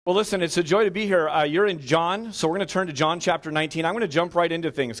Well, listen, it's a joy to be here. You're in John, so we're going to turn to John chapter 19. I'm going to jump right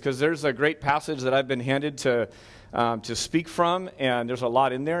into things because there's a great passage that I've been handed to speak from, and there's a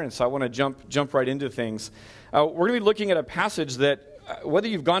lot in there, and so I want to jump right into things. We're going to be looking at a passage that, whether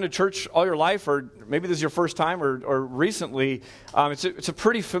you've gone to church all your life or maybe this is your first time or recently, it's a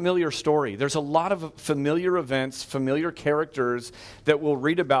pretty familiar story. There's a lot of familiar events, familiar characters that we'll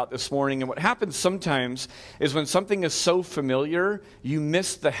read about this morning. And what happens sometimes is when something is so familiar, you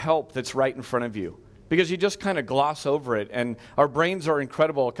miss the help that's right in front of you because you just kind of gloss over it. And our brains are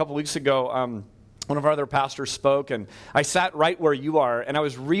incredible. A couple weeks ago, one of our other pastors spoke, and I sat right where you are, and I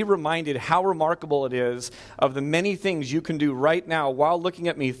was reminded how remarkable it is of the many things you can do right now while looking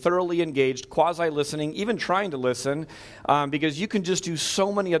at me, thoroughly engaged, quasi-listening, even trying to listen, because you can just do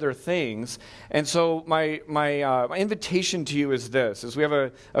so many other things. And so my invitation to you is this, is we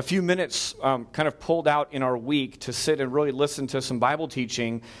have a few minutes kind of pulled out in our week to sit and really listen to some Bible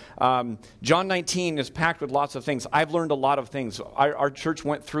teaching. John 19 is packed with lots of things. I've learned a lot of things. Our church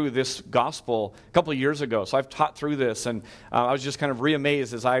went through this gospel a couple of years ago, so I've taught through this, and I was just kind of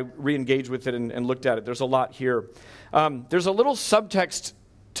re-amazed as I re-engaged with it and looked at it. There's a lot here. There's a little subtext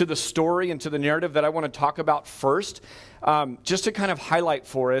to the story and to the narrative that I want to talk about first, just to kind of highlight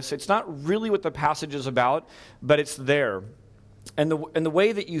for us. It's not really what the passage is about, but it's there. And the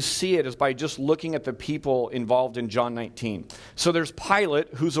way that you see it is by just looking at the people involved in John 19. So there's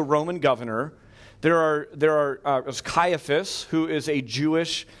Pilate, who's a Roman governor. There's Caiaphas, who is a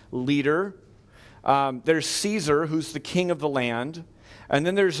Jewish leader. There's Caesar, who's the king of the land. And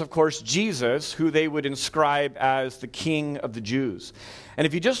then there's, of course, Jesus, who they would inscribe as the king of the Jews. And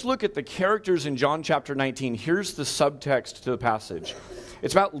if you just look at the characters in John chapter 19, here's the subtext to the passage.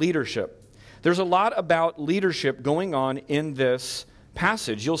 It's about leadership. There's a lot about leadership going on in this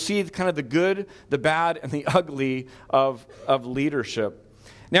passage. You'll see kind of the good, the bad, and the ugly of leadership.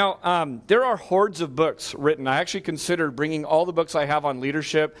 Now, there are hordes of books written. I actually considered bringing all the books I have on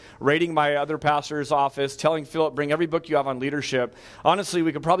leadership, raiding my other pastor's office, telling Philip, bring every book you have on leadership. Honestly,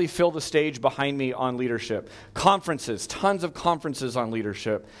 we could probably fill the stage behind me on leadership. Conferences, tons of conferences on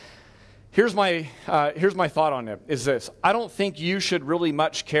leadership. Here's my thought on it, is this. I don't think you should really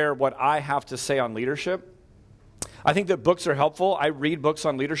much care what I have to say on leadership. I think that books are helpful. I read books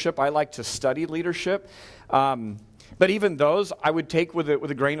on leadership. I like to study leadership. But even those, I would take with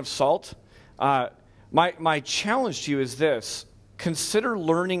a grain of salt. My challenge to you is this. Consider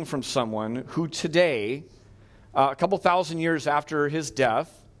learning from someone who today, a couple thousand years after his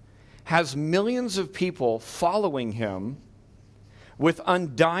death, has millions of people following him with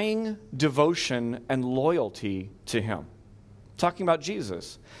undying devotion and loyalty to him. Talking about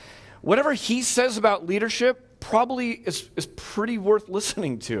Jesus. Whatever he says about leadership probably is pretty worth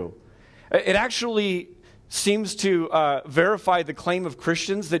listening to. It actually seems to verify the claim of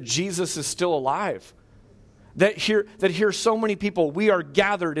Christians that Jesus is still alive. That here so many people, we are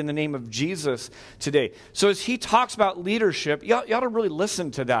gathered in the name of Jesus today. So as he talks about leadership, you ought to really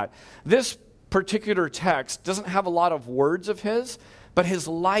listen to that. This particular text doesn't have a lot of words of his, but his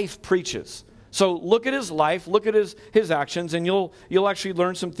life preaches. So look at his life, look at his actions, and you'll actually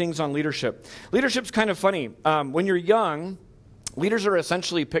learn some things on leadership. Leadership's kind of funny. When you're young, leaders are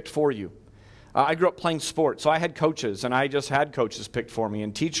essentially picked for you. I grew up playing sports, so I had coaches, and I just had coaches picked for me,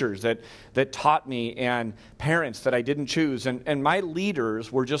 and teachers that taught me, and parents that I didn't choose, and my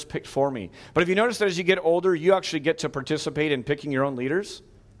leaders were just picked for me. But if you notice that as you get older, you actually get to participate in picking your own leaders,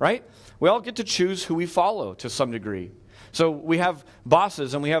 right? We all get to choose who we follow to some degree. So we have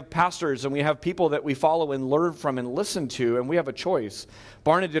bosses, and we have pastors, and we have people that we follow and learn from and listen to, and we have a choice.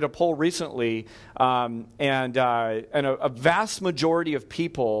 Barna did a poll recently, and a vast majority of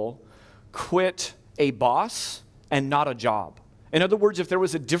people quit a boss and not a job. In other words, if there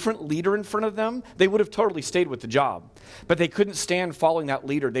was a different leader in front of them, they would have totally stayed with the job. But they couldn't stand following that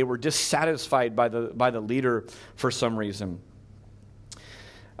leader. They were dissatisfied by the leader for some reason.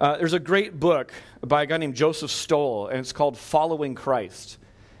 There's a great book by a guy named Joseph Stoll, and it's called Following Christ.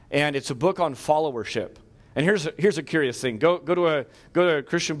 And it's a book on followership. And here's a curious thing. Go to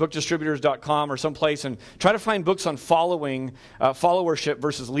christianbookdistributors.com or someplace and try to find books on followership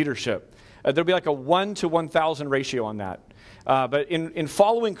versus leadership. There'll be like a 1 to 1,000 ratio on that. But in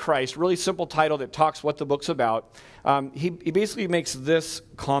Following Christ, really simple title that talks what the book's about, he basically makes this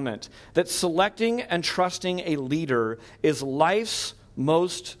comment, that selecting and trusting a leader is life's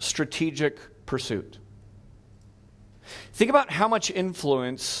most strategic pursuit. Think about how much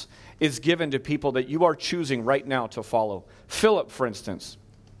influence is given to people that you are choosing right now to follow. Philip, for instance.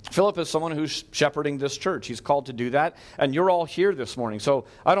 Philip is someone who's shepherding this church. He's called to do that, and you're all here this morning. So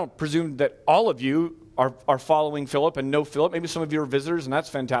I don't presume that all of you are following Philip and know Philip. Maybe some of you are visitors, and that's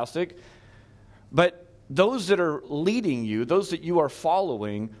fantastic. But those that are leading you, those that you are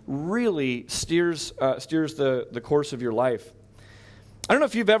following, really steers the course of your life. I don't know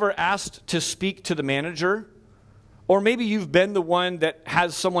if you've ever asked to speak to the manager, or maybe you've been the one that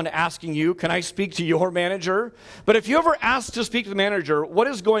has someone asking you, can I speak to your manager? But if you ever asked to speak to the manager, what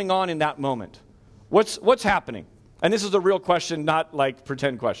is going on in that moment? What's happening? And this is a real question, not like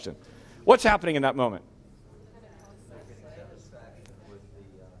pretend question. What's happening in that moment?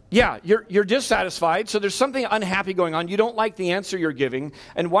 Yeah, you're dissatisfied, so there's something unhappy going on. You don't like the answer you're giving.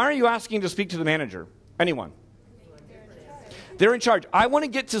 And why are you asking to speak to the manager? Anyone? They're in charge. I want to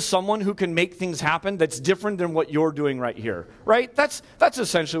get to someone who can make things happen that's different than what you're doing right here, right? That's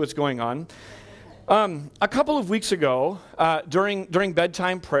essentially what's going on. A couple of weeks ago, during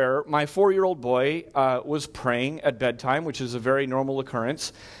bedtime prayer, my 4-year-old boy was praying at bedtime, which is a very normal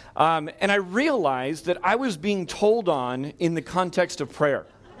occurrence. And I realized that I was being told on in the context of prayer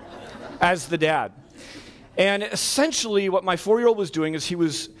as the dad. And essentially what my 4-year-old was doing is he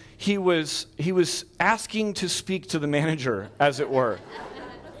was asking to speak to the manager, as it were.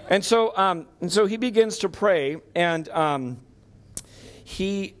 And so he begins to pray, and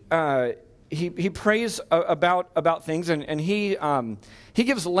he prays about things, and he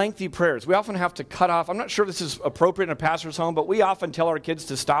gives lengthy prayers. We often have to cut off. I'm not sure if this is appropriate in a pastor's home, but we often tell our kids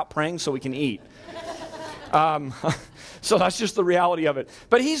to stop praying so we can eat. So that's just the reality of it.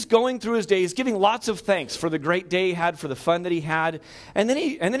 But he's going through his day. He's giving lots of thanks for the great day he had, for the fun that he had. And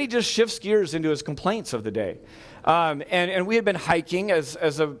then he just shifts gears into his complaints of the day. And we had been hiking. As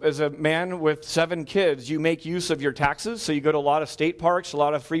a man with 7 kids, you make use of your taxes. So you go to a lot of state parks, a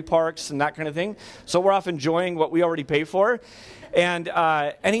lot of free parks, and that kind of thing. So we're off enjoying what we already pay for. And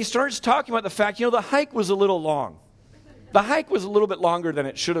he starts talking about the fact, the hike was a little long. The hike was a little bit longer than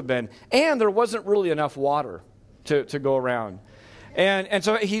it should have been. And there wasn't really enough water to go around. And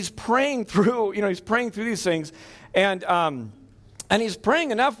so he's praying through, these things. And he's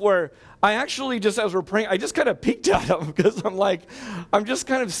praying enough where I actually just, as we're praying, I just kind of peeked at him because I'm just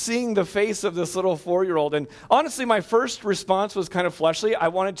kind of seeing the face of this little 4-year-old. And honestly, my first response was kind of fleshly. I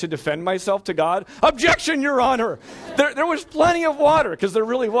wanted to defend myself to God. Objection, Your Honor. There was plenty of water, because there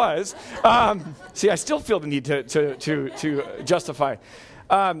really was. See, I still feel the need to justify.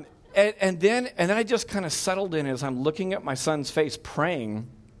 And then I just kind of settled in as I'm looking at my son's face, praying,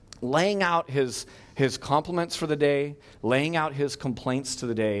 laying out his compliments for the day, laying out his complaints to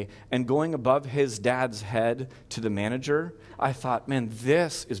the day, and going above his dad's head to the manager. I thought, man,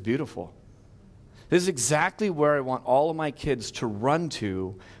 this is beautiful. This is exactly where I want all of my kids to run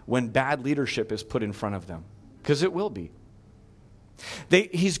to when bad leadership is put in front of them, because it will be.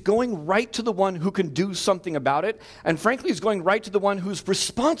 He's going right to the one who can do something about it, and frankly, he's going right to the one who's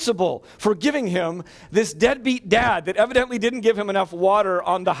responsible for giving him this deadbeat dad that evidently didn't give him enough water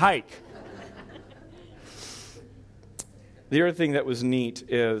on the hike. The other thing that was neat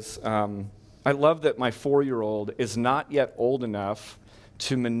is I love that my 4-year-old is not yet old enough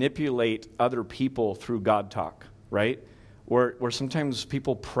to manipulate other people through God talk, right? Where sometimes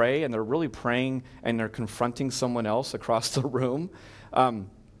people pray and they're really praying and they're confronting someone else across the room.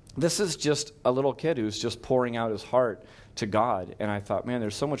 This is just a little kid who's just pouring out his heart to God. And I thought, man,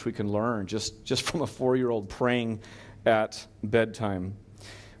 there's so much we can learn just from a 4-year-old praying at bedtime.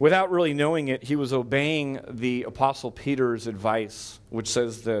 Without really knowing it, he was obeying the Apostle Peter's advice, which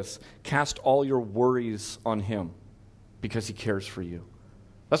says this: cast all your worries on him because he cares for you.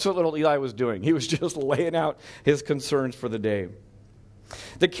 That's what little Eli was doing. He was just laying out his concerns for the day.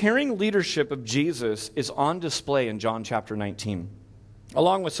 The caring leadership of Jesus is on display in John chapter 19,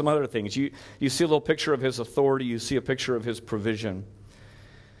 along with some other things. You see a little picture of his authority. You see a picture of his provision.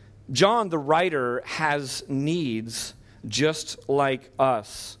 John, the writer, has needs just like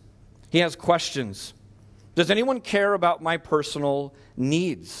us. He has questions. Does anyone care about my personal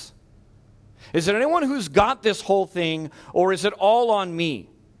needs? Is there anyone who's got this whole thing, or is it all on me?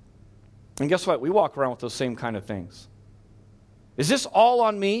 And guess what? We walk around with those same kind of things. Is this all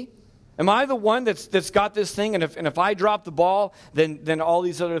on me? Am I the one that's got this thing? And if I drop the ball, then all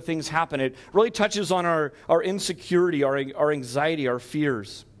these other things happen. It really touches on our insecurity, our anxiety, our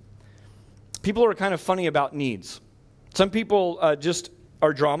fears. People are kind of funny about needs. Some people just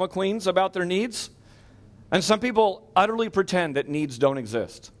are drama queens about their needs. And some people utterly pretend that needs don't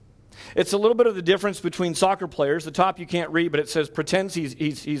exist. It's a little bit of the difference between soccer players. The top you can't read, but it says pretends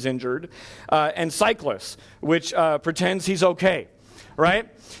he's injured, and cyclists, which pretends he's okay, right?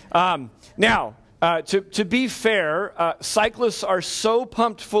 Now, to be fair, cyclists are so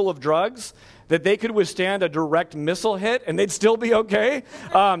pumped full of drugs that they could withstand a direct missile hit and they'd still be okay.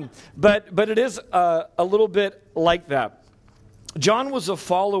 But it is a little bit like that. John was a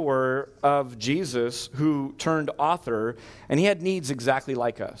follower of Jesus who turned author, and he had needs exactly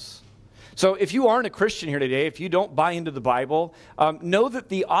like us. So if you aren't a Christian here today, if you don't buy into the Bible, know that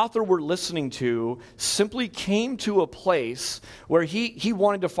the author we're listening to simply came to a place where he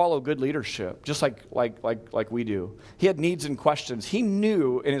wanted to follow good leadership, just like we do. He had needs and questions. He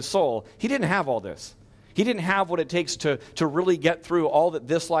knew in his soul he didn't have all this. He didn't have what it takes to really get through all that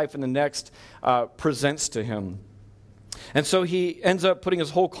this life and the next presents to him. And so he ends up putting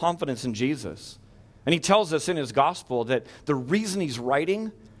his whole confidence in Jesus. And he tells us in his gospel that the reason he's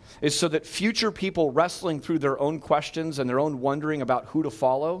writing is so that future people wrestling through their own questions and their own wondering about who to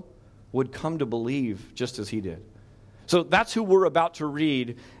follow would come to believe just as he did. So that's who we're about to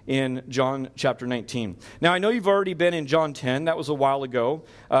read in John chapter 19. Now, I know you've already been in John 10. That was a while ago.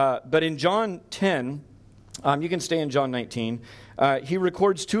 But in John 10, you can stay in John 19. He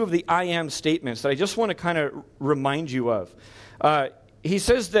records two of the I am statements that I just want to kind of remind you of. He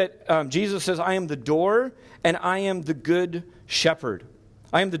says that Jesus says, I am the door and I am the good shepherd.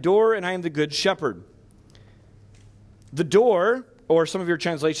 I am the door and I am the good shepherd. The door, or some of your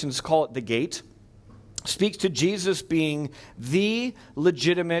translations call it the gate, speaks to Jesus being the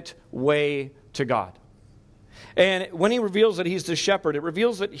legitimate way to God. And when he reveals that he's the shepherd, it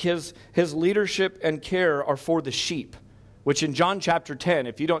reveals that his leadership and care are for the sheep, which in John chapter 10,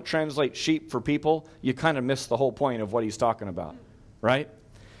 if you don't translate sheep for people, you kind of miss the whole point of what he's talking about, right?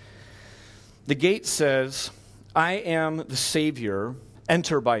 The gate says, I am the Savior,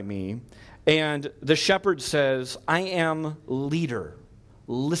 enter by me. And the shepherd says, I am leader,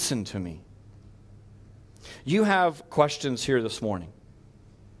 listen to me. You have questions here this morning.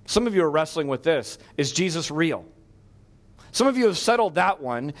 Some of you are wrestling with this. Is Jesus real? Some of you have settled that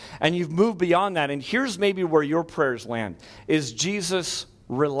one, and you've moved beyond that. And here's maybe where your prayers land. Is Jesus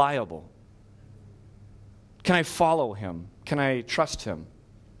reliable? Can I follow him? Can I trust him?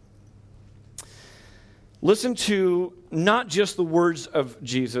 Listen to not just the words of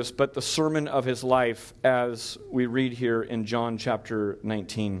Jesus, but the sermon of his life as we read here in John chapter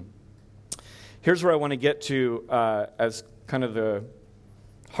 19. Here's where I want to get to as kind of the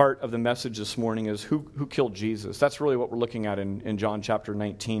heart of the message this morning is who killed Jesus. That's really what we're looking at in John chapter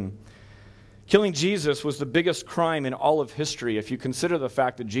 19. Killing Jesus was the biggest crime in all of history if you consider the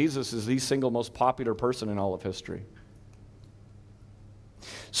fact that Jesus is the single most popular person in all of history.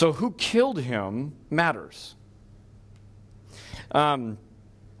 So who killed him matters. When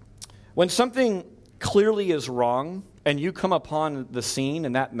something clearly is wrong and you come upon the scene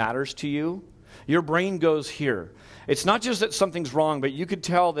and that matters to you, your brain goes here. It's not just that something's wrong, but you could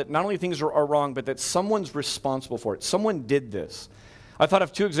tell that not only things are wrong, but that someone's responsible for it. Someone did this. I thought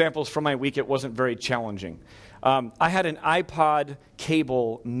of two examples from my week. It wasn't very challenging. I had an iPod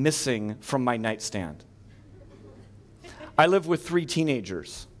cable missing from my nightstand. I live with 3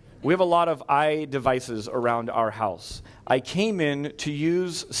 teenagers. We have a lot of iDevices around our house. I came in to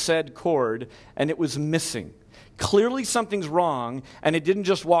use said cord, and it was missing. Clearly something's wrong, and it didn't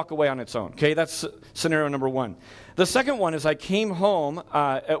just walk away on its own. Okay, that's scenario number one. The second one is I came home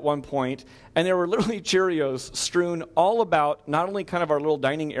at one point, and there were literally Cheerios strewn all about not only kind of our little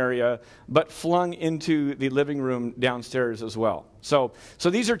dining area, but flung into the living room downstairs as well. So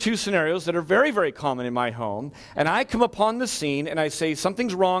these are two scenarios that are very, very common in my home, and I come upon the scene, and I say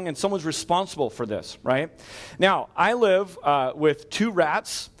something's wrong, and someone's responsible for this, right? Now, I live with 2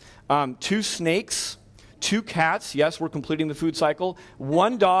 rats, 2 snakes, 2 cats, yes, we're completing the food cycle,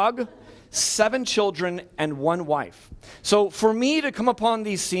 1 dog, 7 children, and 1 wife. So for me to come upon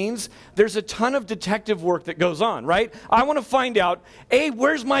these scenes, there's a ton of detective work that goes on, right? I want to find out, A,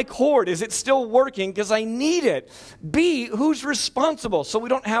 where's my cord? Is it still working? Because I need it. B, who's responsible so we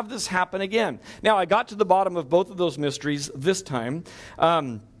don't have this happen again? Now, I got to the bottom of both of those mysteries this time,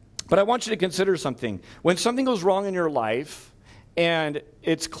 but I want you to consider something. When something goes wrong in your life, and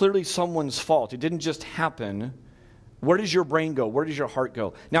it's clearly someone's fault, it didn't just happen, where does your brain go? Where does your heart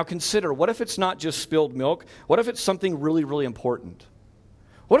go? Now consider, what if it's not just spilled milk? What if it's something really, really important?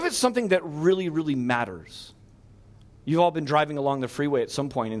 What if it's something that really, really matters? You've all been driving along the freeway at some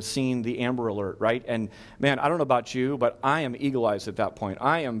point and seen the Amber Alert, right? And man, I don't know about you, but I am eagle-eyed at that point.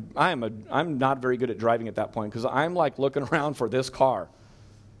 I'm not very good at driving at that point because I'm like looking around for this car.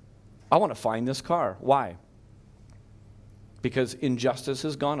 I want to find this car. Why? Because injustice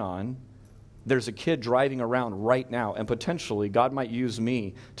has gone on. There's a kid driving around right now, and potentially God might use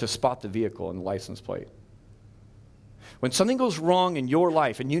me to spot the vehicle and the license plate. When something goes wrong in your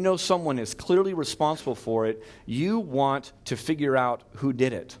life and you know someone is clearly responsible for it, you want to figure out who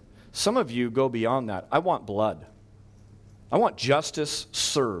did it Some of you go beyond that. I want blood. I want justice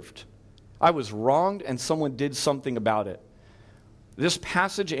served. I was wronged and someone did something about it. This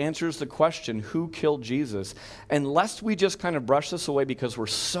passage answers the question, who killed Jesus? And lest we just kind of brush this away because we're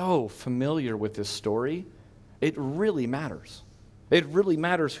so familiar with this story, it really matters. It really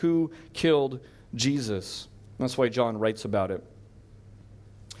matters who killed Jesus. That's why John writes about it.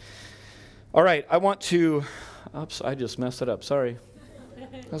 All right, I want to... Oops, I just messed it up. Sorry.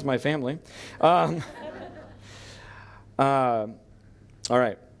 That's my family. All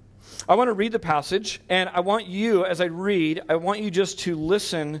right. I want to read the passage, and I want you, as I read, I want you just to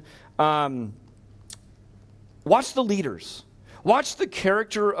listen. Watch the leaders. Watch the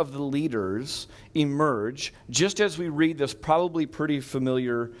character of the leaders emerge just as we read this probably pretty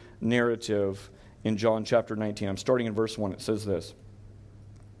familiar narrative in John chapter 19. I'm starting in verse 1. It says this.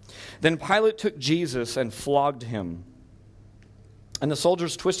 Then Pilate took Jesus and flogged him. And the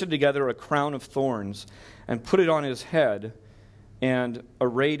soldiers twisted together a crown of thorns and put it on his head and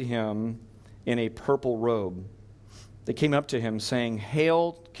arrayed him in a purple robe. They came up to him, saying,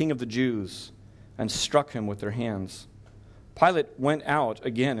 "Hail, King of the Jews," and struck him with their hands. Pilate went out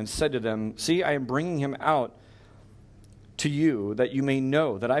again and said to them, "See, I am bringing him out to you, that you may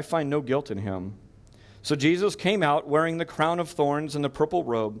know that I find no guilt in him." So Jesus came out wearing the crown of thorns and the purple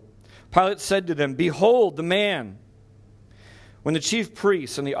robe. Pilate said to them, "Behold the man." When the chief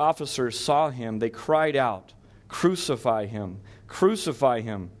priests and the officers saw him, they cried out, "Crucify him! Crucify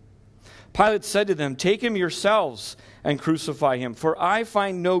him!" Pilate said to them, "Take him yourselves and crucify him, for I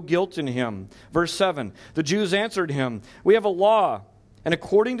find no guilt in him." Verse 7, the Jews answered him, "We have a law, and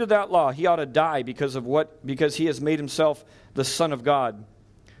according to that law he ought to die because he has made himself the Son of God."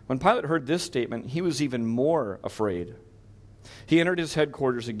 When Pilate heard this statement, he was even more afraid. He entered his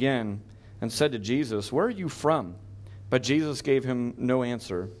headquarters again and said to Jesus, "Where are you from?" But Jesus gave him no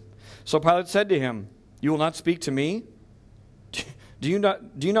answer. So Pilate said to him, "You will not speak to me? Do you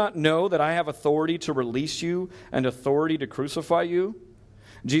not know that I have authority to release you and authority to crucify you?"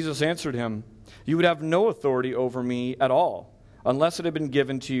 Jesus answered him, "You would have no authority over me at all, unless it had been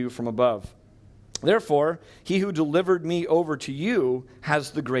given to you from above. Therefore, he who delivered me over to you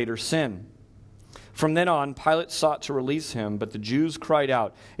has the greater sin." From then on, Pilate sought to release him, but the Jews cried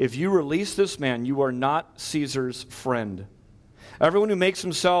out, "If you release this man, you are not Caesar's friend. Everyone who makes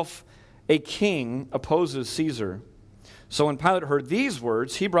himself a king opposes Caesar." So when Pilate heard these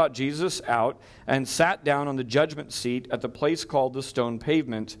words, he brought Jesus out and sat down on the judgment seat at the place called the Stone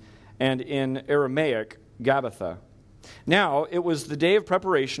Pavement, and in Aramaic, Gabbatha. Now it was the day of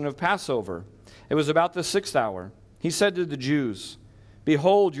preparation of Passover. It was about the 6th hour. He said to the Jews,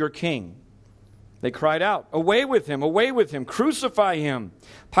 "Behold your king." They cried out, away with him, crucify him."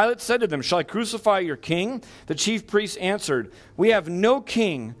 Pilate said to them, "Shall I crucify your king?" The chief priests answered, "We have no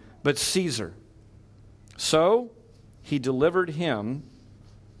king but Caesar." So he delivered him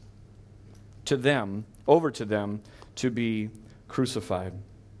over to them to be crucified.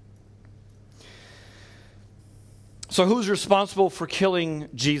 So who's responsible for killing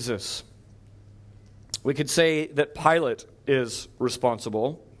Jesus? We could say that Pilate is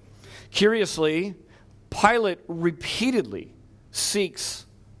responsible. Curiously, Pilate repeatedly seeks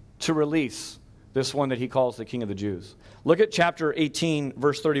to release this one that he calls the King of the Jews. Look at chapter 18,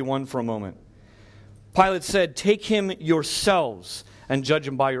 verse 31 for a moment. Pilate said, "Take him yourselves and judge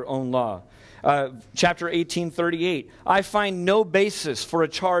him by your own law." Chapter 18:38, "I find no basis for a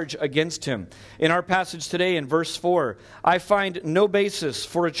charge against him." In our passage today in verse 4, "I find no basis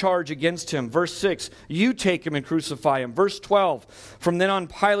for a charge against him." Verse 6, "You take him and crucify him." Verse 12, "From then on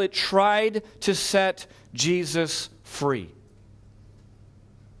Pilate tried to set Jesus free."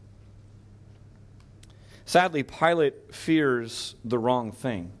 Sadly, Pilate fears the wrong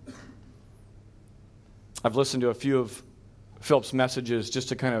thing. I've listened to a few of Philip's messages just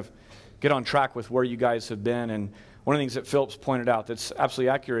to kind of get on track with where you guys have been. And one of the things that Philip's pointed out that's absolutely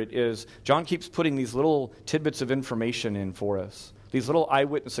accurate is John keeps putting these little tidbits of information in for us, these little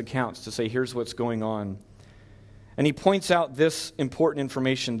eyewitness accounts to say, here's what's going on. And he points out this important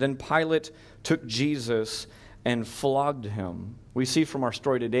information. Then Pilate took Jesus and flogged him. We see from our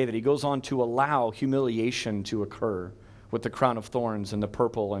story today that he goes on to allow humiliation to occur with the crown of thorns and the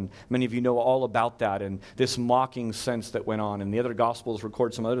purple, and many of you know all about that and this mocking sense that went on, and the other Gospels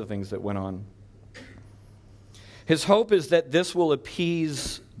record some other things that went on. His hope is that this will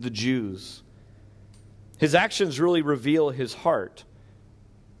appease the Jews. His actions really reveal his heart.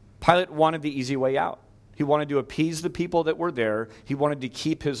 Pilate wanted the easy way out. He wanted to appease the people that were there. He wanted to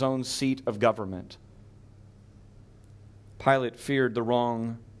keep his own seat of government. Pilate feared the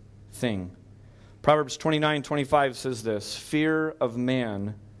wrong thing. Proverbs 29:25 says this, "Fear of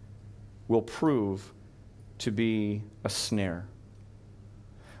man will prove to be a snare.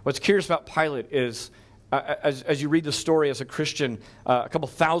 What's curious about Pilate is, as you read the story as a Christian, a couple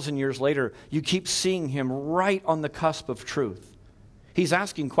thousand years later, you keep seeing him right on the cusp of truth. He's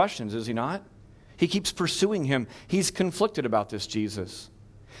asking questions, is he not? He keeps pursuing him. He's conflicted about this Jesus.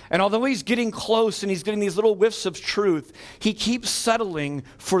 And although he's getting close and he's getting these little whiffs of truth, he keeps settling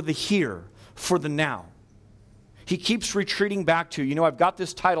for the here, for the now. He keeps retreating back to, I've got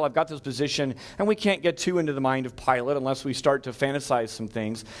this title, I've got this position, and we can't get too into the mind of Pilate unless we start to fantasize some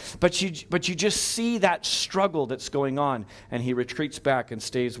things. But you just see that struggle that's going on, and he retreats back and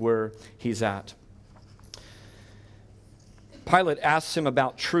stays where he's at. Pilate asks him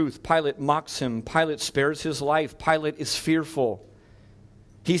about truth. Pilate mocks him. Pilate spares his life. Pilate is fearful.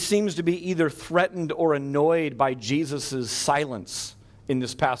 He seems to be either threatened or annoyed by Jesus' silence in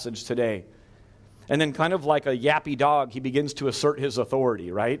this passage today. And then kind of like a yappy dog, he begins to assert his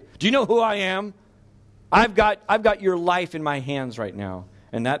authority, right? Do you know who I am? I've got your life in my hands right now.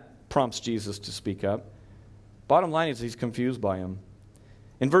 And that prompts Jesus to speak up. Bottom line is he's confused by him.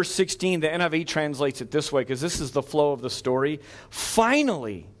 In verse 16, the NIV translates it this way, because this is the flow of the story.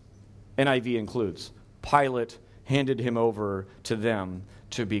 Finally, NIV includes, Pilate handed him over to them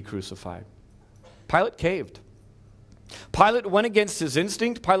to be crucified. Pilate caved. Pilate went against his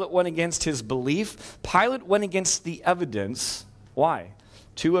instinct. Pilate went against his belief. Pilate went against the evidence. Why?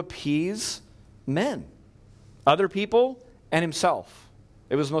 To appease men, other people, and himself.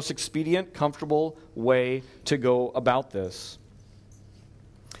 It was the most expedient, comfortable way to go about this.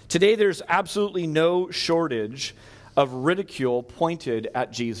 Today, there's absolutely no shortage of ridicule pointed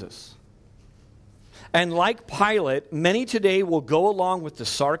at Jesus. And like Pilate, many today will go along with the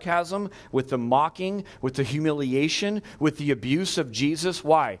sarcasm, with the mocking, with the humiliation, with the abuse of Jesus.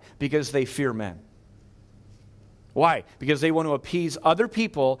 Why? Because they fear men. Why? Because they want to appease other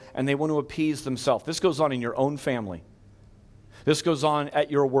people and they want to appease themselves. This goes on in your own family. This goes on at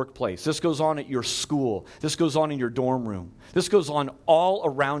your workplace. This goes on at your school. This goes on in your dorm room. This goes on all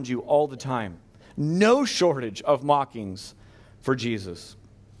around you all the time. No shortage of mockings for Jesus.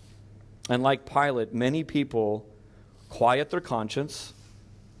 And like Pilate, many people quiet their conscience,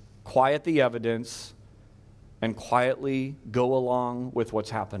 quiet the evidence, and quietly go along with what's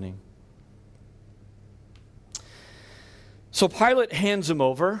happening. So Pilate hands him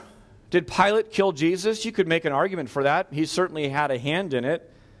over. Did Pilate kill Jesus? You could make an argument for that. He certainly had a hand in it.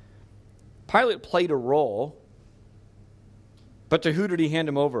 Pilate played a role. But to who did he hand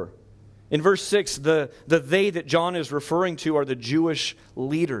him over? In verse 6, the they that John is referring to are the Jewish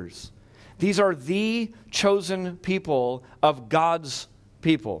leaders. These are the chosen people of God's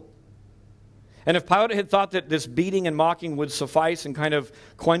people. And if Pilate had thought that this beating and mocking would suffice and kind of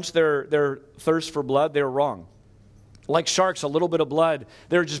quench their thirst for blood, they were wrong. Like sharks, a little bit of blood,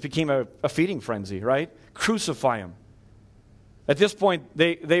 there just became a feeding frenzy, right? Crucify him. At this point,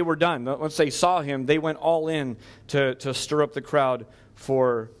 they were done. Once they saw him, they went all in to stir up the crowd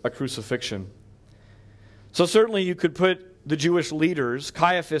for a crucifixion. So certainly you could put the Jewish leaders,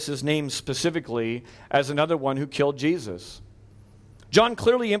 Caiaphas is named specifically as another one who killed Jesus. John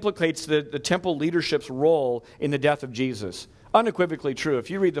clearly implicates the temple leadership's role in the death of Jesus. Unequivocally true. If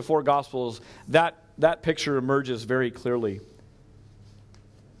you read the four Gospels, that picture emerges very clearly.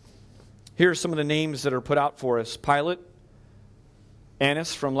 Here are some of the names that are put out for us. Pilate,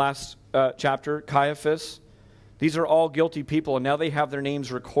 Annas from last chapter, Caiaphas. These are all guilty people, and now they have their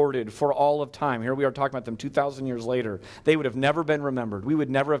names recorded for all of time. Here we are talking about them 2,000 years later. They would have never been remembered. We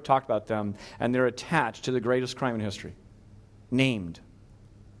would never have talked about them, and they're attached to the greatest crime in history. Named.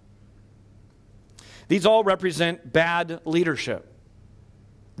 These all represent bad leadership.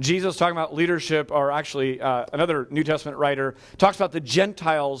 Jesus talking about leadership, or actually another New Testament writer, talks about the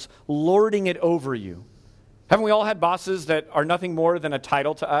Gentiles lording it over you. Haven't we all had bosses that are nothing more than a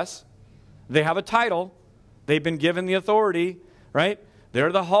title to us? They have a title. They've been given the authority, right?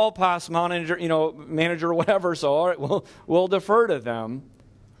 They're the hall pass manager, manager or whatever, so all right, we'll defer to them.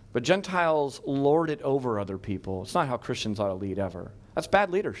 But Gentiles lord it over other people. It's not how Christians ought to lead ever. That's bad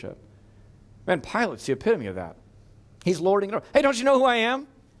leadership. Man, Pilate's the epitome of that. He's lording it over. Hey, don't you know who I am?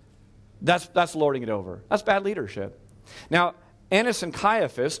 That's lording it over. That's bad leadership. Now, Annas and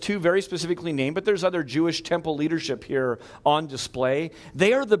Caiaphas, two very specifically named, but there's other Jewish temple leadership here on display.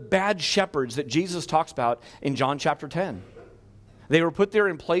 They are the bad shepherds that Jesus talks about in John chapter 10. They were put there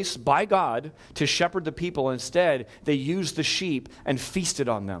in place by God to shepherd the people. Instead, they used the sheep and feasted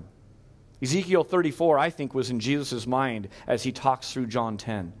on them. Ezekiel 34, I think, was in Jesus' mind as he talks through John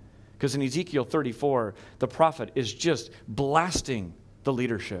 10. Because in Ezekiel 34, the prophet is just blasting the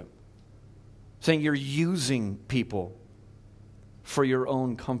leadership, saying you're using people for your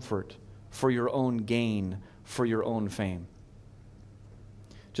own comfort, for your own gain, for your own fame.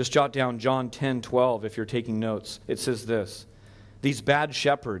 Just jot down John 10:12 if you're taking notes. It says this: these bad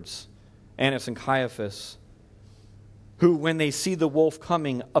shepherds, Annas and Caiaphas, who when they see the wolf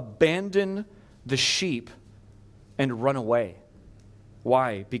coming, abandon the sheep and run away.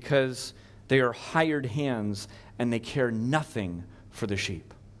 Why? Because they are hired hands and they care nothing for the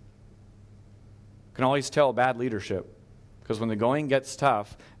sheep. Can always tell bad leadership, because when the going gets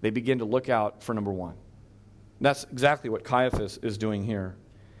tough, they begin to look out for number one. That's exactly what Caiaphas is doing here.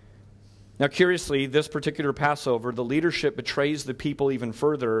 Now, curiously, this particular Passover, the leadership betrays the people even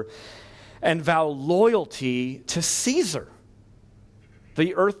further and vow loyalty to Caesar,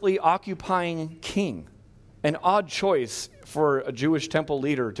 the earthly occupying king. An odd choice for a Jewish temple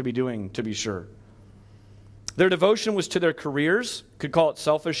leader to be doing, to be sure. Their devotion was to their careers, could call it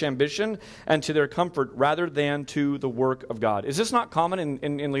selfish ambition, and to their comfort rather than to the work of God. Is this not common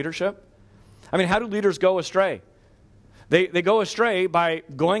in leadership? I mean, how do leaders go astray? They go astray by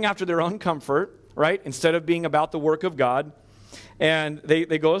going after their own comfort, right, instead of being about the work of God. And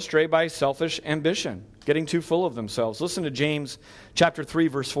they go astray by selfish ambition, getting too full of themselves. Listen to James chapter 3,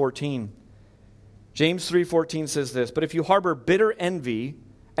 verse 14. James 3:14 says this: but if you harbor bitter envy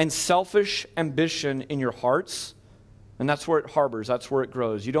and selfish ambition in your hearts, and that's where it harbors, that's where it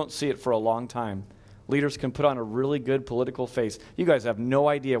grows. You don't see it for a long time. Leaders can put on a really good political face. You guys have no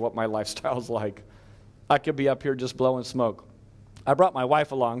idea what my lifestyle's like. I could be up here just blowing smoke. I brought my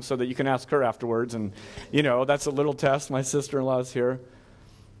wife along so that you can ask her afterwards, and that's a little test. My sister-in-law's here.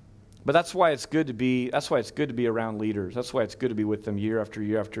 But that's why it's good to be around leaders. That's why it's good to be with them year after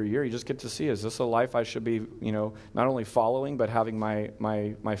year after year. You just get to see, is this a life I should be, not only following, but having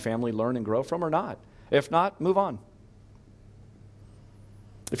my family learn and grow from, or not? If not, move on.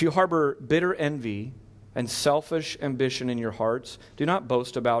 If you harbor bitter envy and selfish ambition in your hearts, do not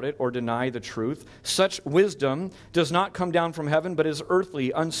boast about it or deny the truth. Such wisdom does not come down from heaven, but is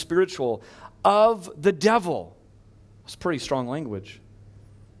earthly, unspiritual, of the devil. That's pretty strong language.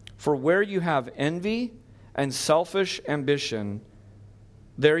 For where you have envy and selfish ambition,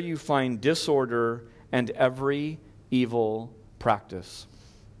 there you find disorder and every evil practice.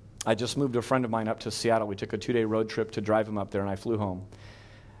 I just moved a friend of mine up to Seattle. We took a 2-day road trip to drive him up there, and I flew home.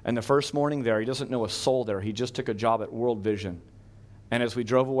 And the first morning there, he doesn't know a soul there. He just took a job at World Vision. And as we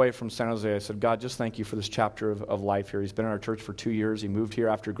drove away from San Jose, I said, God, just thank you for this chapter of life here. He's been in our church for 2 years. He moved here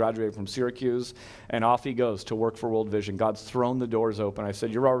after graduating from Syracuse, and off he goes to work for World Vision. God's thrown the doors open. I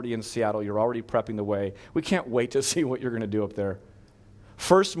said, you're already in Seattle. You're already prepping the way. We can't wait to see what you're going to do up there.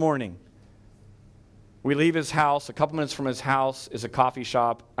 First morning, we leave his house. A couple minutes from his house is a coffee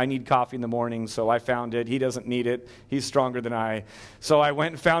shop. I need coffee in the morning, so I found it. He doesn't need it. He's stronger than I. So I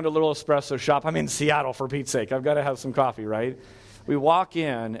went and found a little espresso shop. I'm in Seattle, for Pete's sake. I've got to have some coffee, right? We walk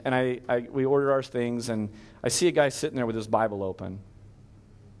in, and we order our things, and I see a guy sitting there with his Bible open.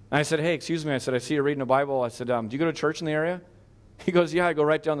 And I said, hey, excuse me. I said, I see you're reading a Bible. I said, do you go to church in the area? He goes, yeah, I go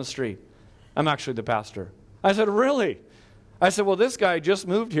right down the street. I'm actually the pastor. I said, really? I said, well, this guy just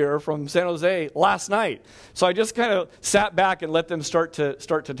moved here from San Jose last night. So I just kind of sat back and let them start to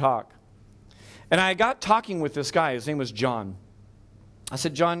talk. And I got talking with this guy. His name was John. I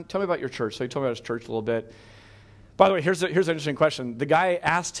said, John, tell me about your church. So he told me about his church a little bit. By the way, here's an interesting question. The guy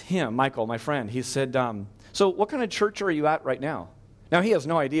asked him, Michael, my friend, he said, so what kind of church are you at right now? Now, he has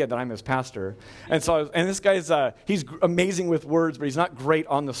no idea that I'm his pastor. And this guy's, he's amazing with words, but he's not great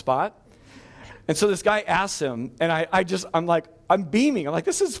on the spot. And so this guy asks him, and I'm beaming. I'm like,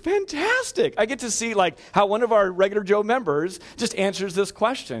 this is fantastic. I get to see how one of our regular Joe members just answers this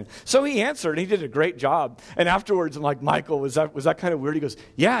question. So he answered, and he did a great job. And afterwards, I'm like, Michael, was that kind of weird? He goes,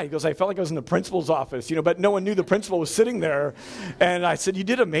 yeah. He goes, I felt like I was in the principal's office, but no one knew the principal was sitting there. And I said, you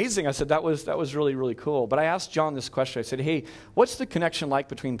did amazing. I said, that was really, really cool. But I asked John this question. I said, hey, what's the connection like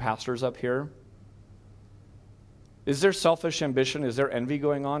between pastors up here? Is there selfish ambition? Is there envy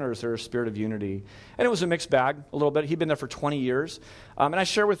going on? Or is there a spirit of unity? And it was a mixed bag a little bit. He'd been there for 20 years. And I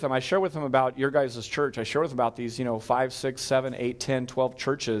share with him about your guys' church. I share with him about these 5, 6, 7, 8, 10, 12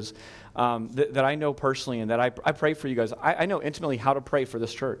 churches that I know personally and that I pray for you guys. I know intimately how to pray for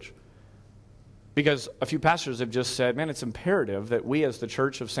this church. Because a few pastors have just said, man, it's imperative that we as the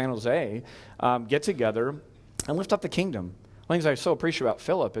church of San Jose get together and lift up the kingdom. One of the things I so appreciate about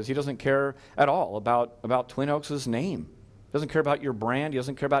Philip is he doesn't care at all about Twin Oaks' name. He doesn't care about your brand. He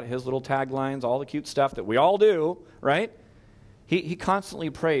doesn't care about his little taglines, all the cute stuff that we all do, right? He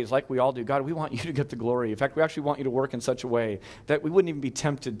constantly prays, like we all do, God, we want you to get the glory. In fact, we actually want you to work in such a way that we wouldn't even be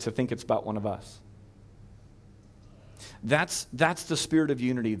tempted to think it's about one of us. That's the spirit of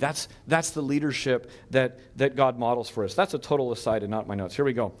unity. That's the leadership that God models for us. That's a total aside and not my notes. Here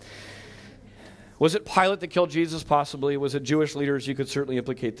we go. Was it Pilate that killed Jesus? Possibly. Was it Jewish leaders? You could certainly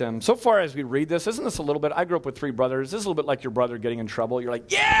implicate them. So far as we read this, isn't this a little bit, I grew up with 3 brothers. This is a little bit like your brother getting in trouble. You're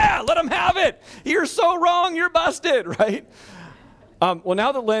like, yeah, let him have it. You're so wrong. You're busted, right? Well,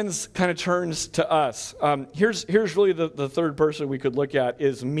 now the lens kind of turns to us. Here's really the third person we could look at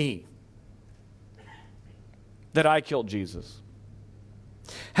is me. That I killed Jesus.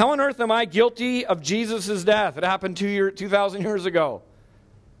 How on earth am I guilty of Jesus' death? It happened 2,000 years ago.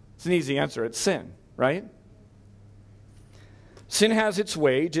 It's an easy answer. It's sin, right? Sin has its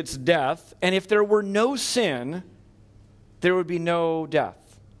wage, it's death. And if there were no sin, there would be no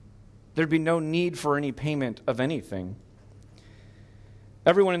death. There'd be no need for any payment of anything.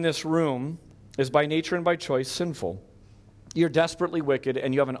 Everyone in this room is by nature and by choice sinful. You're desperately wicked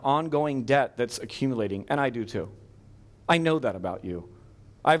and you have an ongoing debt that's accumulating. And I do too. I know that about you.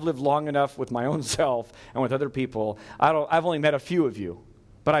 I've lived long enough with my own self and with other people. I've only met a few of you.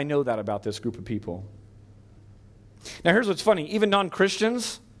 But I know that about this group of people. Now here's what's funny. Even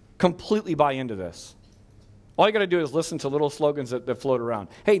non-Christians completely buy into this. All you got to do is listen to little slogans that float around.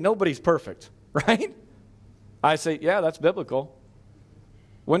 Hey, nobody's perfect, right? I say, yeah, that's biblical.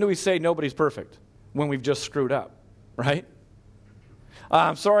 When do we say nobody's perfect? When we've just screwed up, right?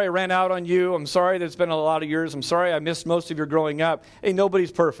 I'm sorry I ran out on you. I'm sorry that it's been a lot of years. I'm sorry I missed most of your growing up. Hey,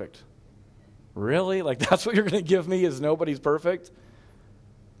 nobody's perfect. Really? Like that's what you're going to give me is nobody's perfect?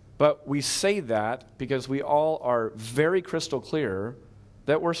 But we say that because we all are very crystal clear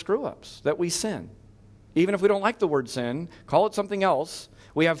that we're screw-ups, that we sin. Even if we don't like the word sin, call it something else.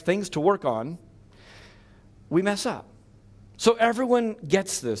 We have things to work on. We mess up. So everyone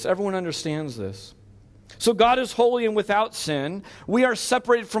gets this. Everyone understands this. So God is holy and without sin. We are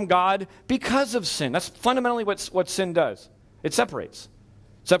separated from God because of sin. That's fundamentally what sin does. It separates.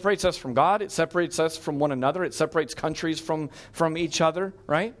 It separates us from God. It separates us from one another. It separates countries from each other,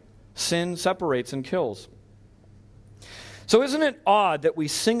 right? Sin separates and kills. So isn't it odd that we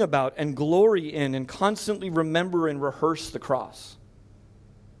sing about and glory in and constantly remember and rehearse the cross?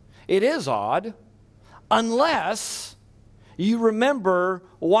 It is odd unless you remember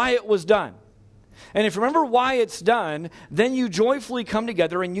why it was done. And if you remember why it's done, then you joyfully come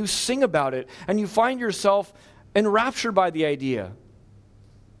together and you sing about it and you find yourself enraptured by the idea.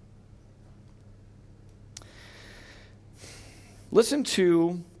 Listen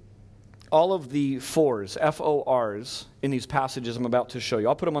to all of the fours, F-O-Rs, in these passages I'm about to show you.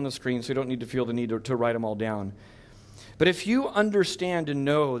 I'll put them on the screen so you don't need to feel the need to write them all down. But if you understand and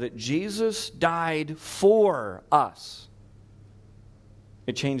know that Jesus died for us,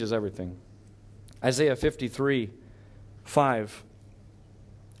 it changes everything. Isaiah 53:5.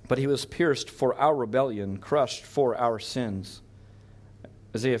 But he was pierced for our rebellion, crushed for our sins.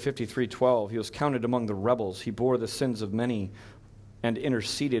 Isaiah 53:12. He was counted among the rebels. He bore the sins of many and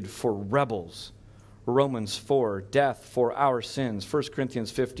interceded for rebels. Romans 4, death for our sins. 1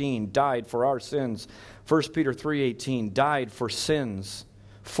 Corinthians 15, died for our sins. 1 Peter 3:18, died for sins,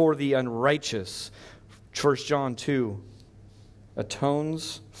 for the unrighteous. 1 John 2,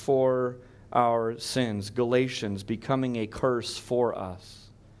 atones for our sins. Galatians, becoming a curse for us.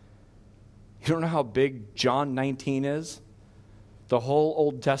 You don't know how big John 19 is? The whole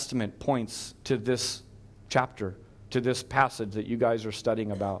Old Testament points to this chapter, to this passage that you guys are studying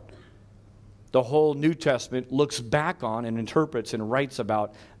about. The whole New Testament looks back on and interprets and writes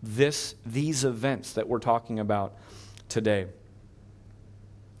about these events that we're talking about today.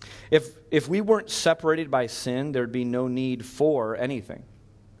 If we weren't separated by sin, there'd be no need for anything.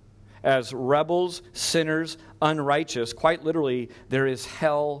 As rebels, sinners, unrighteous, quite literally, there is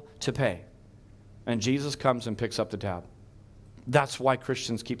hell to pay. And Jesus comes and picks up the tab. That's why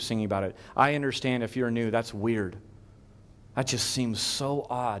Christians keep singing about it. I understand if you're new, that's weird. That just seems so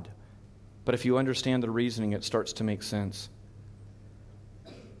odd. But if you understand the reasoning, it starts to make sense.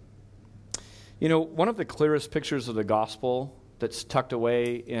 You know, one of the clearest pictures of the gospel that's tucked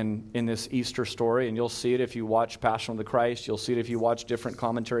away in this Easter story, and you'll see it if you watch Passion of the Christ, you'll see it if you watch different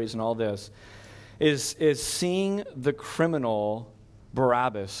commentaries and all this, is seeing the criminal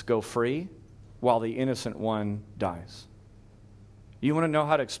Barabbas go free while the innocent one dies. You want to know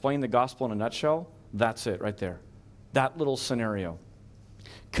how to explain the gospel in a nutshell? That's it right there. That little scenario.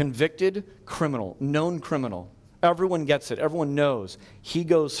 Convicted criminal, known criminal. Everyone gets it. Everyone knows. He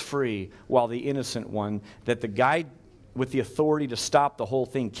goes free while the innocent one, that the guy with the authority to stop the whole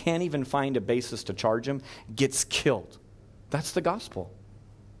thing can't even find a basis to charge him, gets killed. That's the gospel.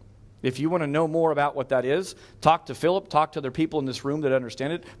 If you want to know more about what that is, talk to Philip, talk to other people in this room that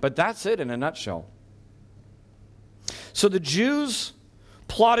understand it, but that's it in a nutshell. So the Jews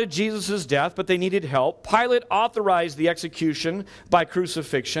plotted Jesus' death, but they needed help. Pilate authorized the execution by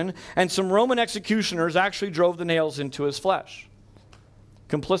crucifixion, and some Roman executioners actually drove the nails into his flesh.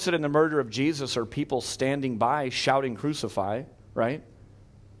 Complicit in the murder of Jesus are people standing by shouting, "Crucify," right?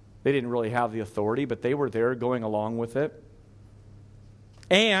 They didn't really have the authority, but they were there going along with it.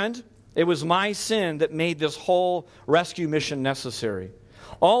 And it was my sin that made this whole rescue mission necessary.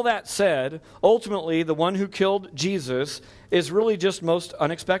 All that said, ultimately, the one who killed Jesus is really just most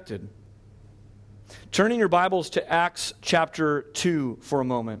unexpected. Turning your Bibles to Acts chapter 2 for a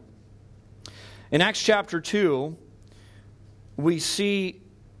moment. In Acts chapter 2, we see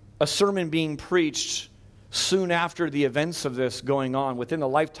a sermon being preached soon after the events of this going on, within the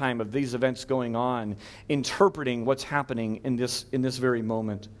lifetime of these events going on, interpreting what's happening in this very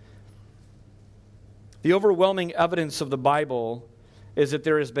moment. The overwhelming evidence of the Bible is that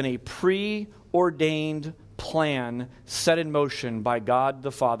there has been a preordained plan set in motion by God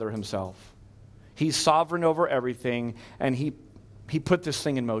the Father himself. He's sovereign over everything, and he put this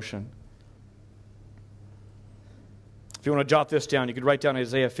thing in motion. If you want to jot this down, you could write down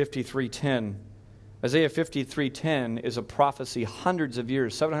Isaiah 53:10. Isaiah 53:10 is a prophecy hundreds of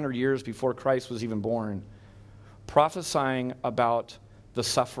years, 700 years before Christ was even born, prophesying about the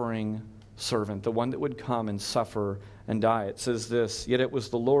suffering servant, the one that would come and suffer and die. It says this, "Yet it was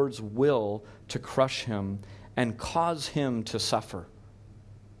the Lord's will to crush him and cause him to suffer."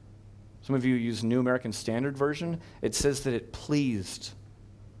 Some of you use New American Standard Version. It says that it pleased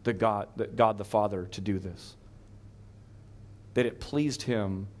God the Father to do this. That it pleased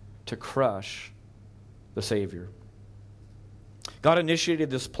him to crush the Savior. God initiated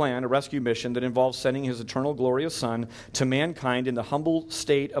this plan, a rescue mission that involves sending his eternal glorious Son to mankind in the humble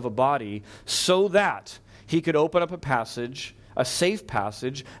state of a body so that he could open up a passage, a safe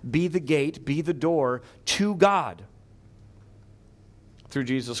passage, be the gate, be the door to God through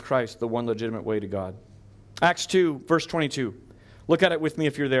Jesus Christ, the one legitimate way to God. Acts 2, verse 22. Look at it with me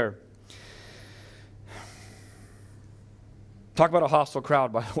if you're there. Talk about a hostile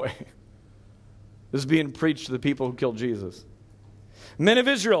crowd, by the way. This is being preached to the people who killed Jesus. "Men of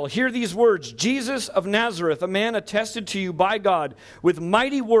Israel, hear these words. Jesus of Nazareth, a man attested to you by God with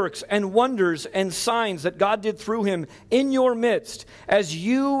mighty works and wonders and signs that God did through him in your midst, as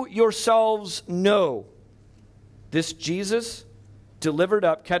you yourselves know. This Jesus delivered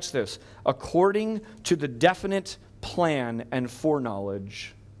up," catch this, "according to the definite plan and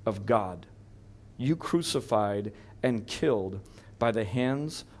foreknowledge of God. You crucified and killed by the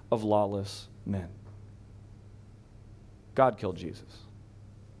hands of lawless men." God killed Jesus.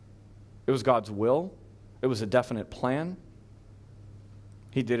 It was God's will. It was a definite plan.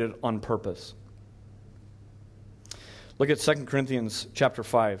 He did it on purpose. Look at 2 Corinthians chapter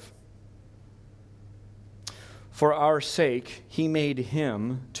 5. "For our sake he made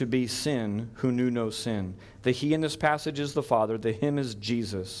him to be sin who knew no sin." The he in this passage is the Father. The him is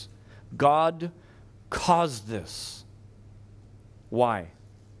Jesus. God caused this. Why?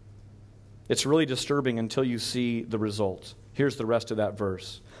 It's really disturbing until you see the result. Here's the rest of that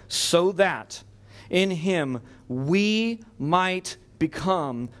verse. "So that in him we might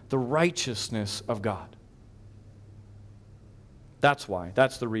become the righteousness of God." That's why.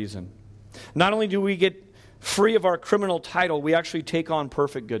 That's the reason. Not only do we get free of our criminal title, we actually take on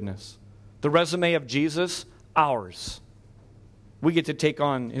perfect goodness. The resume of Jesus, ours. We get to take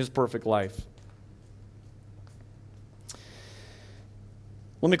on his perfect life.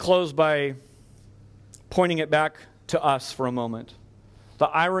 Let me close by pointing it back to us for a moment. The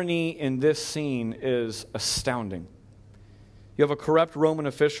irony in this scene is astounding. You have a corrupt Roman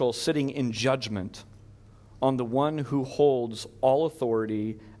official sitting in judgment on the one who holds all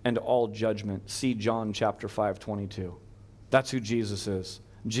authority and all judgment. See John chapter 5:22. That's who Jesus is.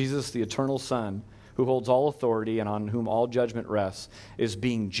 Jesus, the eternal Son, who holds all authority and on whom all judgment rests, is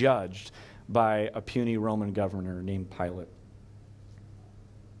being judged by a puny Roman governor named Pilate.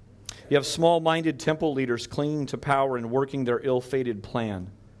 You have small-minded temple leaders clinging to power and working their ill-fated plan.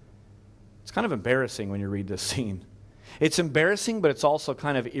 It's kind of embarrassing when you read this scene. It's embarrassing, but it's also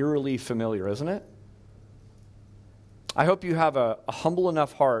kind of eerily familiar, isn't it? I hope you have a humble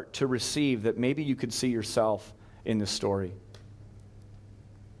enough heart to receive that maybe you could see yourself in this story.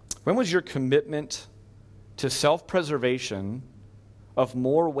 When was your commitment to self-preservation of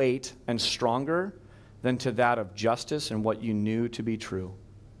more weight and stronger than to that of justice and what you knew to be true?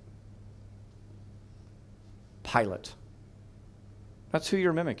 Pilate. That's who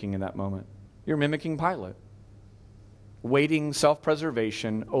you're mimicking in that moment. You're mimicking Pilate. Weighting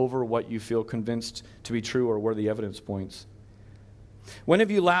self-preservation over what you feel convinced to be true or where the evidence points. When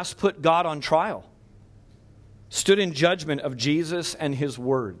have you last put God on trial? stood in judgment of Jesus and his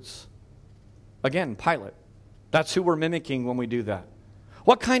words. Again, Pilate. That's who we're mimicking when we do that.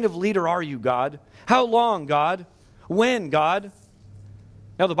 What kind of leader are you, God? How long, God? When, God?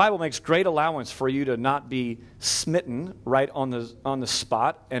 Now, the Bible makes great allowance for you to not be smitten right on the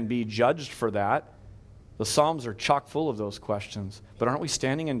spot and be judged for that. The Psalms are chock full of those questions. But aren't we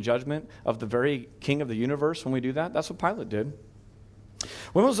standing in judgment of the very King of the universe when we do that? That's what Pilate did.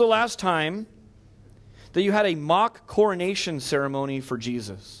 When was the last time that you had a mock coronation ceremony for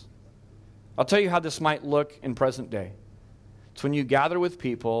Jesus? I'll tell you how this might look in present day. It's when you gather with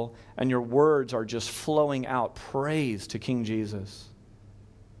people and your words are just flowing out praise to King Jesus.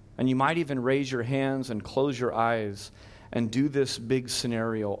 And you might even raise your hands and close your eyes and do this big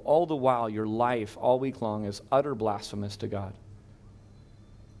scenario. All the while, your life all week long is utter blasphemous to God.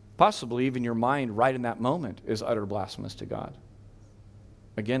 Possibly even your mind right in that moment is utter blasphemous to God.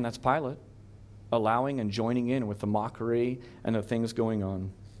 Again, that's Pilate, allowing and joining in with the mockery and the things going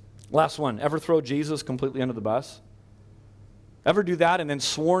on. Last one, ever throw Jesus completely under the bus? Ever do that and then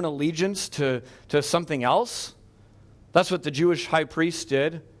sworn allegiance to something else? That's what the Jewish high priest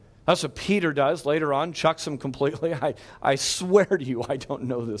did. That's what Peter does later on, chucks him completely. I swear to you, I don't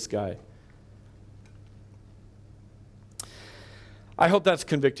know this guy. I hope that's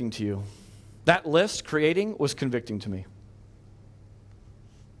convicting to you. That list creating was convicting to me.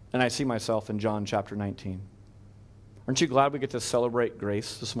 And I see myself in John chapter 19. Aren't you glad we get to celebrate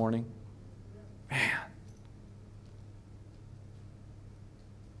grace this morning? Man.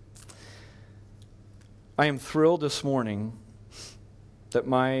 I am thrilled this morning that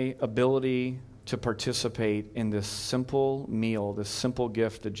my ability to participate in this simple meal, this simple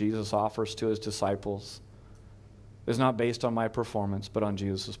gift that Jesus offers to his disciples, is not based on my performance, but on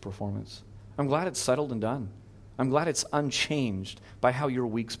Jesus' performance. I'm glad it's settled and done. I'm glad it's unchanged by how your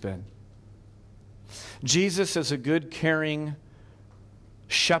week's been. Jesus, as a good, caring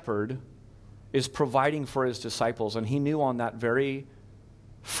shepherd, is providing for his disciples, and he knew on that very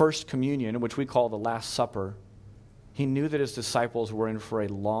first communion, which we call the Last Supper, he knew that his disciples were in for a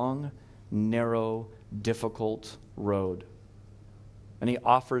long, narrow, difficult road. And he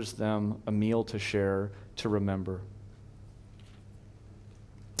offers them a meal to share, to remember.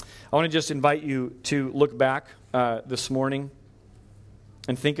 I want to just invite you to look back this morning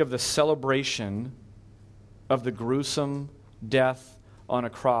and think of the celebration of the gruesome death on a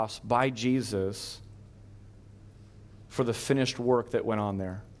cross by Jesus for the finished work that went on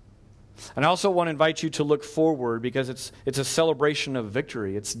there. And I also want to invite you to look forward because it's a celebration of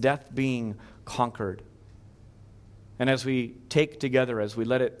victory. It's death being conquered. And as we take together, as we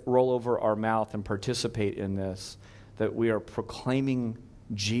let it roll over our mouth and participate in this, that we are proclaiming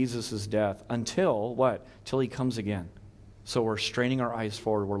Jesus' death until what? Till he comes again. So we're straining our eyes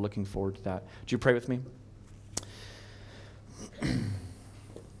forward. We're looking forward to that. Do you pray with me?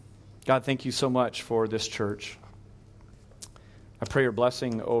 God, thank you so much for this church. I pray your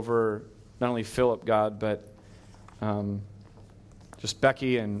blessing over not only Philip, God, but just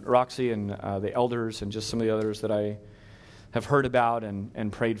Becky and Roxy and the elders and just some of the others that I have heard about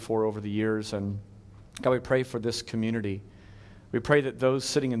and prayed for over the years. And God, we pray for this community. We pray that those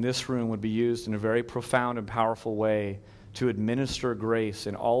sitting in this room would be used in a very profound and powerful way to administer grace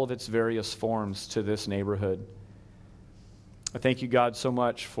in all of its various forms to this neighborhood. I thank you, God, so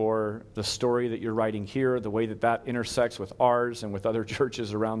much for the story that you're writing here, the way that that intersects with ours and with other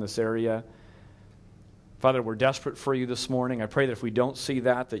churches around this area. Father, we're desperate for you this morning. I pray that if we don't see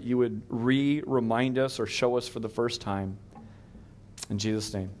that you would remind us or show us for the first time. In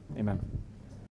Jesus' name, amen.